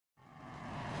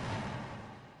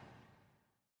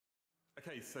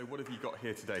Okay, so what have you got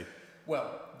here today?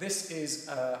 Well, this is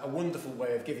a wonderful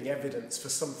way of giving evidence for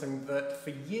something that for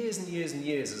years and years and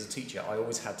years as a teacher I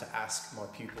always had to ask my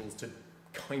pupils to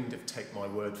kind of take my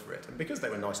word for it. And because they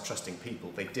were nice, trusting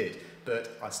people, they did,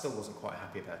 but I still wasn't quite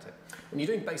happy about it. When you're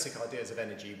doing basic ideas of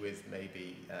energy with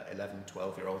maybe 11,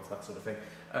 12-year-olds, that sort of thing,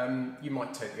 you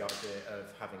might take the idea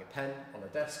of having a pen on a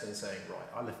desk and saying,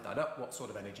 right, I lift that up, what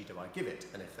sort of energy do I give it?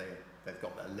 And if they've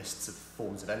got their lists of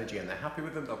forms of energy and they're happy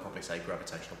with them, they'll probably say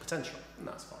gravitational potential, and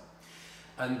that's fine.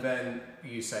 And then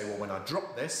you say, well, when I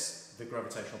drop this, the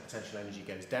gravitational potential energy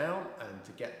goes down, and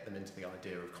to get them into the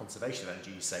idea of conservation of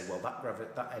energy, you say, well,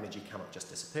 that energy cannot just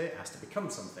disappear, it has to become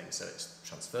something, so it's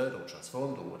transferred or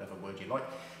transformed, or whatever word you like,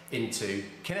 into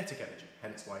kinetic energy,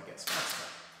 hence why it gets faster.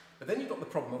 But then you've got the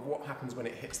problem of what happens when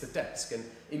it hits the desk, and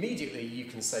immediately you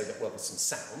can say that, well, there's some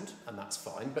sound, and that's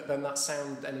fine, but then that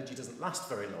sound energy doesn't last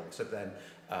very long, so then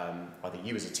either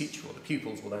you as a teacher or the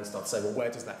pupils will then start to say, well, where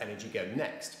does that energy go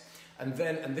next? And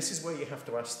this is where you have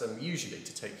to ask them, usually,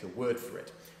 to take your word for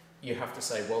it. You have to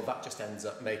say, well, that just ends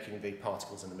up making the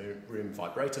particles in the room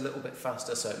vibrate a little bit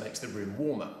faster, so it makes the room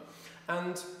warmer.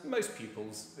 And most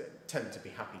pupils tend to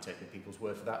be happy taking people's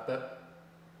word for that, but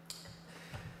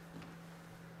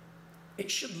it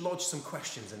should lodge some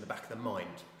questions in the back of the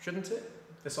mind, shouldn't it?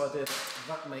 This idea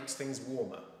that makes things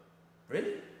warmer.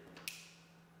 Really?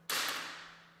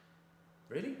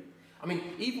 Really? I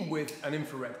mean, even with an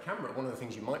infrared camera, one of the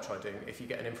things you might try doing if you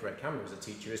get an infrared camera as a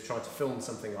teacher is try to film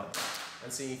something like that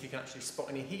and see if you can actually spot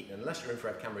any heat. And unless your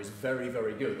infrared camera is very,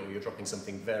 very good, or you're dropping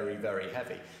something very, very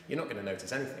heavy, you're not going to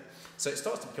notice anything. So it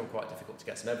starts to become quite difficult to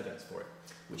get some evidence for it,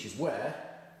 which is where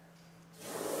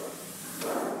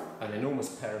an enormous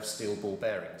pair of steel ball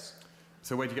bearings.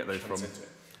 So where do you get those from?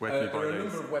 Where can you buy there are a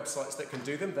those? number of websites that can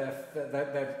do them.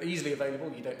 They're easily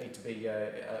available. You don't need to be.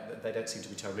 They don't seem to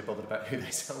be terribly bothered about who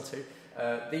they sell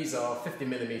to. These are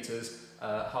 50mm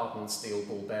hardened steel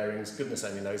ball bearings. Goodness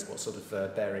only knows what sort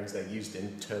of bearings they're used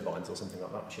in, turbines or something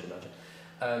like that, I should imagine.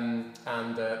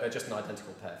 They're just an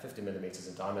identical pair, 50mm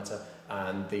in diameter,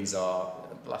 and these are,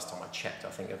 last time I checked, I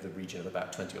think of the region of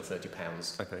about 20 or 30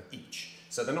 pounds each.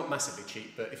 So they're not massively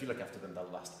cheap, but if you look after them, they'll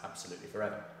last absolutely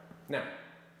forever. Now,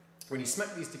 when you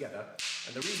smack these together,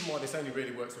 and the reason why this only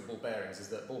really works with ball bearings is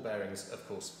that ball bearings, of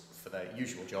course, for their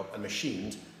usual job, are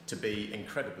machined to be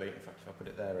incredibly, in fact, if I put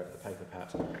it there over the paper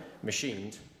perhaps,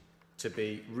 machined to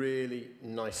be really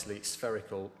nicely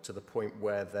spherical to the point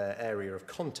where their area of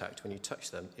contact when you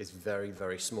touch them is very,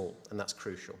 very small, and that's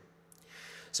crucial.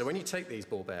 So when you take these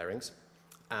ball bearings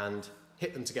and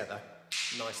hit them together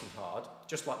nice and hard,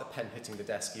 just like the pen hitting the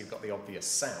desk, you've got the obvious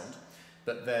sound,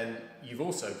 but then you've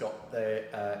also got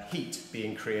the heat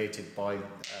being created by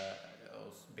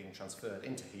being transferred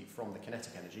into heat from the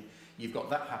kinetic energy. You've got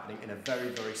that happening in a very,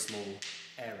 very small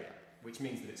area, which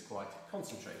means that it's quite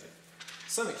concentrated.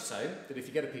 So much so that if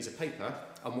you get a piece of paper,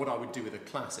 and what I would do with a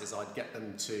class is I'd get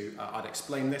them to, I'd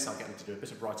explain this, I'd get them to do a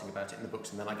bit of writing about it in the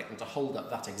books, and then I'd get them to hold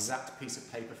up that exact piece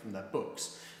of paper from their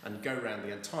books and go around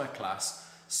the entire class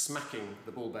smacking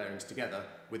the ball bearings together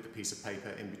with the piece of paper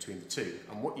in between the two.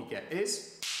 And what you get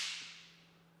is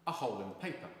a hole in the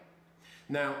paper.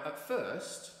 Now, at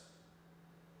first,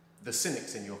 the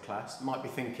cynics in your class might be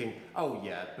thinking, oh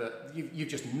yeah, but you've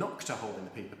just knocked a hole in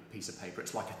the piece of paper.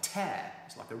 It's like a tear,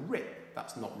 it's like a rip.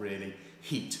 That's not really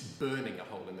heat burning a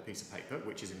hole in the piece of paper,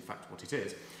 which is in fact what it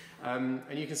is. And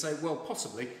you can say, well,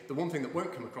 possibly, the one thing that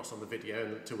won't come across on the video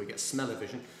until we get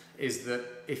smell-o-vision is that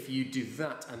if you do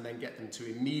that and then get them to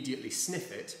immediately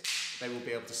sniff it, they will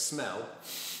be able to smell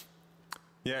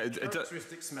the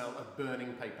characteristic smell of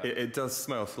burning paper. It does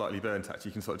smell slightly burnt, actually.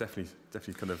 You can sort of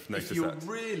definitely kind of notice that.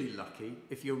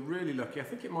 If you're really lucky, I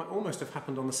think it might almost have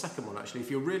happened on the second one, actually.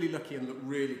 If you're really lucky and look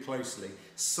really closely,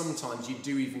 sometimes you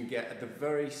do even get the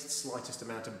very slightest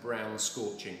amount of brown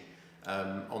scorching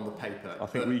on the paper. I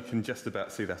think we can just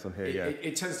about see that on here, yeah.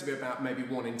 It tends to be about maybe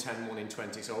 1 in 10, 1 in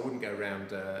 20, so I wouldn't go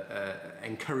around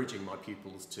encouraging my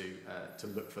pupils to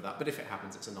look for that. But if it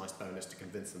happens, it's a nice bonus to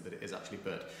convince them that it is actually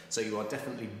burnt. So you are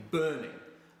definitely burning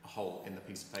a hole in the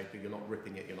piece of paper. You're not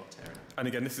ripping it, you're not tearing it. And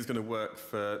again, this is going to work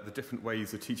for the different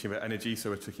ways of teaching about energy.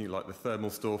 So we're taking like the thermal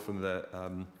store from the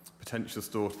potential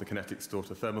store to the kinetic store to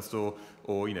the thermal store,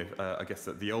 or I guess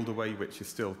that the older way, which is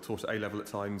still taught at A level at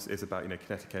times, is about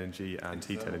kinetic energy and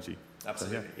heat energy.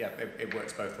 Absolutely, so, yeah, it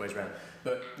works both ways around.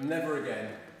 But never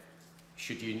again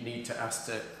should you need to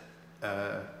ask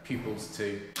pupils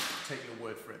to take your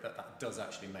word for it that does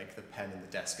actually make the pen and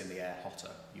the desk and the air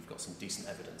hotter. You've got some decent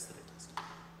evidence that it does.